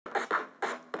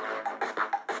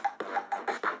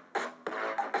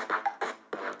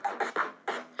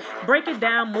Break it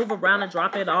down, move around and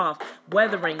drop it off.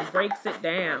 Weathering breaks it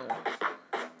down.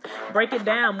 Break it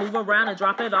down, move around and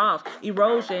drop it off.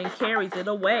 Erosion carries it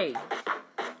away.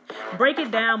 Break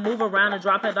it down, move around and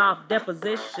drop it off.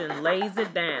 Deposition lays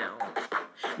it down.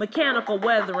 Mechanical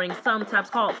weathering, sometimes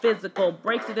called physical,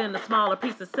 breaks it into smaller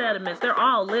pieces of sediments. They're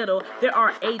all little. There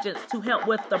are agents to help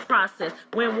with the process.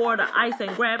 Wind, water, ice,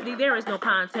 and gravity, there is no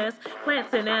contest.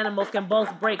 Plants and animals can both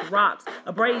break rocks.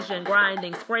 Abrasion,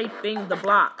 grinding, scraping the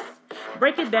blocks.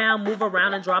 Break it down, move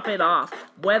around and drop it off.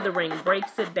 Weathering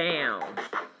breaks it down.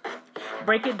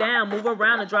 Break it down, move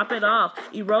around and drop it off.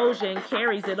 Erosion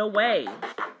carries it away.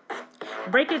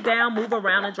 Break it down, move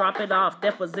around and drop it off.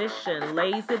 Deposition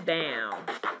lays it down.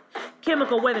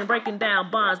 Chemical weathering, breaking down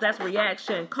bonds, that's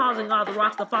reaction. Causing all the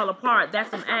rocks to fall apart,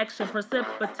 that's some action.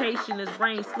 Precipitation is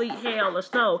rain, sleet, hail, or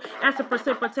snow. Acid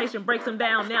precipitation breaks them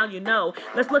down, now you know.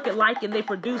 Let's look at lichen, they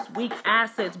produce weak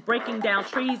acids. Breaking down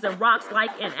trees and rocks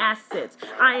like antacids.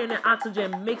 Iron and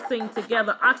oxygen mixing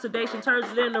together. Oxidation turns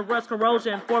it into rust,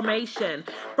 corrosion, formation.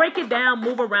 Break it down,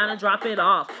 move around and drop it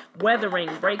off. Weathering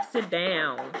breaks it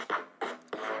down.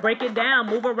 Break it down,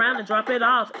 move around and drop it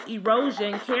off.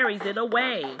 Erosion carries it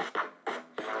away.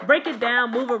 Break it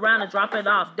down, move around and drop it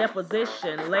off.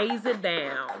 Deposition lays it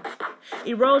down.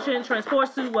 Erosion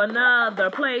transports to another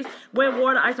place. Wind,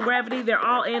 water, ice, and gravity, they're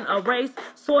all in a race.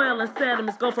 Soil and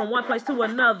sediments go from one place to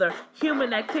another.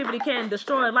 Human activity can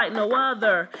destroy it like no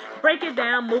other. Break it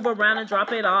down, move around and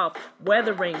drop it off.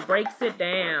 Weathering breaks it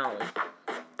down.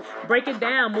 Break it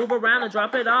down, move around and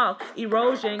drop it off.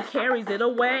 Erosion carries it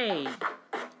away.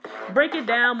 Break it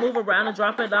down, move around and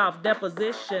drop it off.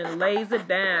 Deposition lays it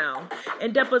down.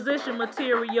 And deposition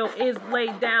material is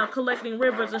laid down, collecting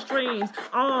rivers and streams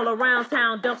all around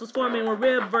town. Deltas forming where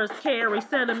rivers carry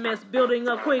sediments, building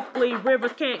up quickly.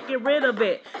 Rivers can't get rid of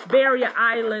it. Barrier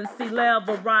islands, sea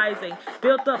level rising,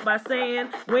 built up by sand.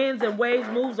 Winds and waves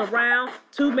moves around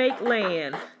to make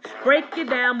land. Break it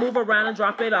down, move around and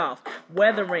drop it off.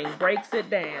 Weathering breaks it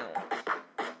down.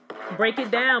 Break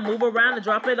it down, move around and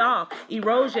drop it off.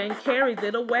 Erosion carries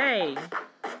it away.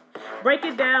 Break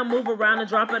it down, move around and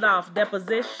drop it off.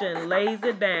 Deposition lays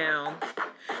it down.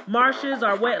 Marshes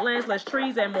are wetlands, less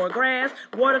trees and more grass.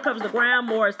 Water covers the ground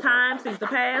more as time seems to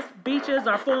pass. Beaches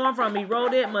are formed from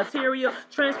eroded material,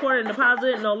 transported and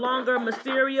deposited, no longer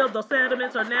mysterious. Those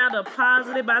sediments are now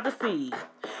deposited by the sea.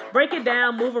 Break it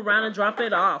down, move around and drop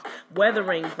it off.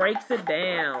 Weathering breaks it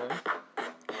down.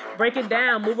 Break it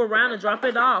down, move around and drop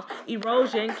it off.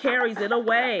 Erosion carries it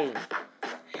away.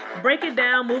 Break it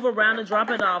down, move around and drop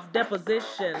it off.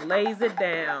 Deposition lays it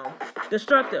down.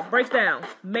 Destructive breaks down,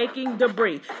 making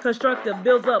debris. Constructive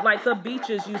builds up like the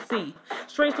beaches you see.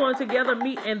 Streams flowing together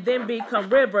meet and then become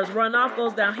rivers. Runoff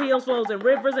goes down hills, flows in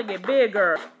rivers and get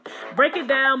bigger. Break it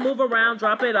down, move around,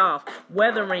 drop it off.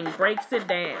 Weathering breaks it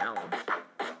down.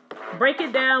 Break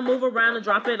it down, move around and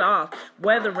drop it off.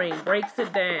 Weathering breaks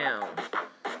it down.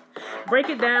 Break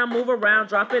it down, move around,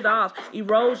 drop it off.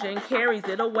 Erosion carries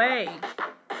it away.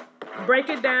 Break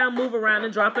it down, move around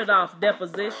and drop it off.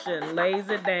 Deposition lays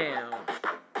it down.